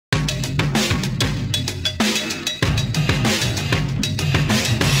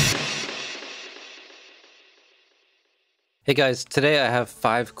Hey guys, today I have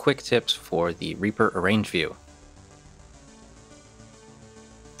 5 quick tips for the Reaper Arrange view.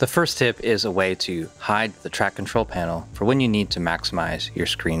 The first tip is a way to hide the track control panel for when you need to maximize your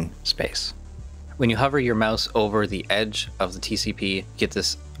screen space. When you hover your mouse over the edge of the TCP, you get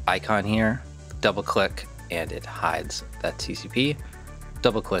this icon here, double click and it hides that TCP.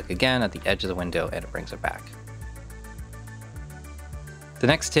 Double click again at the edge of the window and it brings it back. The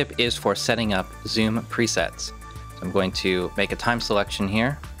next tip is for setting up zoom presets. I'm going to make a time selection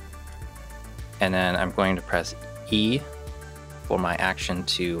here, and then I'm going to press E for my action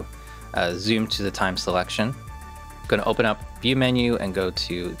to zoom to the time selection. I'm going to open up View menu and go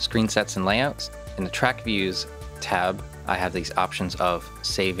to Screen Sets and Layouts. In the Track Views tab, I have these options of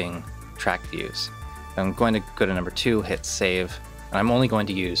saving track views. I'm going to go to number 2, hit Save, and I'm only going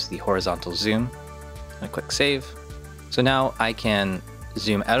to use the horizontal zoom. I click Save. So now I can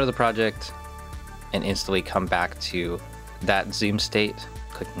zoom out of the project and instantly come back to that zoom state,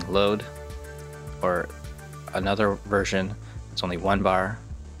 clicking load, or another version, it's only 1 bar.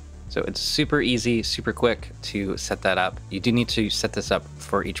 So it's super easy, super quick to set that up. You do need to set this up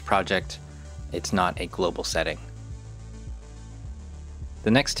for each project. It's not a global setting.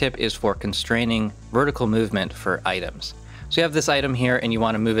 The next tip is for constraining vertical movement for items. So you have this item here and you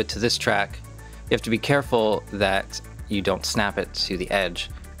want to move it to this track. You have to be careful that you don't snap it to the edge,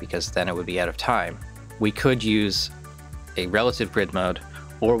 because then it would be out of time. We could use a relative grid mode,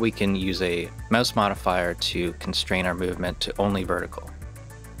 or we can use a mouse modifier to constrain our movement to only vertical.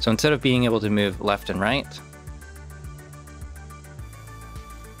 So instead of being able to move left and right,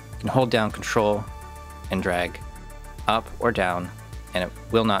 you can hold down Control and drag up or down, and it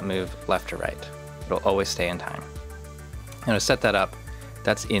will not move left or right. It'll always stay in time. And to set that up,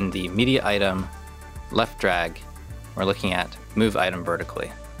 that's in the media item, left drag. We're looking at move item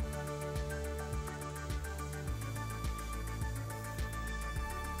vertically.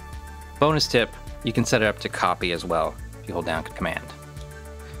 Bonus tip, you can set it up to copy as well if you hold down Command.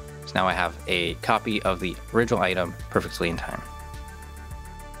 So now I have a copy of the original item perfectly in time.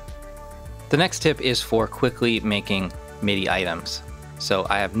 The next tip is for quickly making MIDI items. So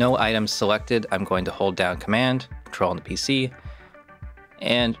I have no items selected. I'm going to hold down Command, Control on the PC,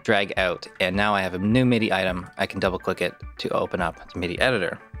 and drag out. And now I have a new MIDI item. I can double click it to open up the MIDI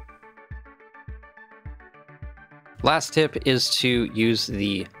editor. Last tip is to use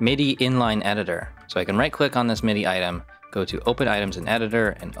the MIDI inline editor. So I can right click on this MIDI item, go to Open Items in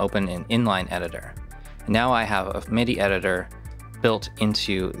Editor, and open an inline editor. And now I have a MIDI editor built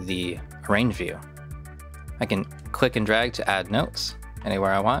into the Arrange view. I can click and drag to add notes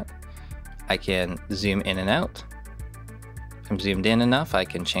anywhere I want. I can zoom in and out. If I'm zoomed in enough, I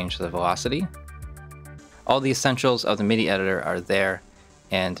can change the velocity. All the essentials of the MIDI editor are there,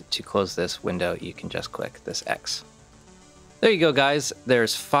 and to close this window, you can just click this X. There you go, guys.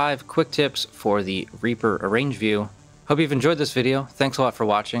 There's 5 quick tips for the Reaper Arrange view. Hope you've enjoyed this video. Thanks a lot for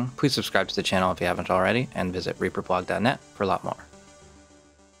watching. Please subscribe to the channel if you haven't already, and visit reaperblog.net for a lot more.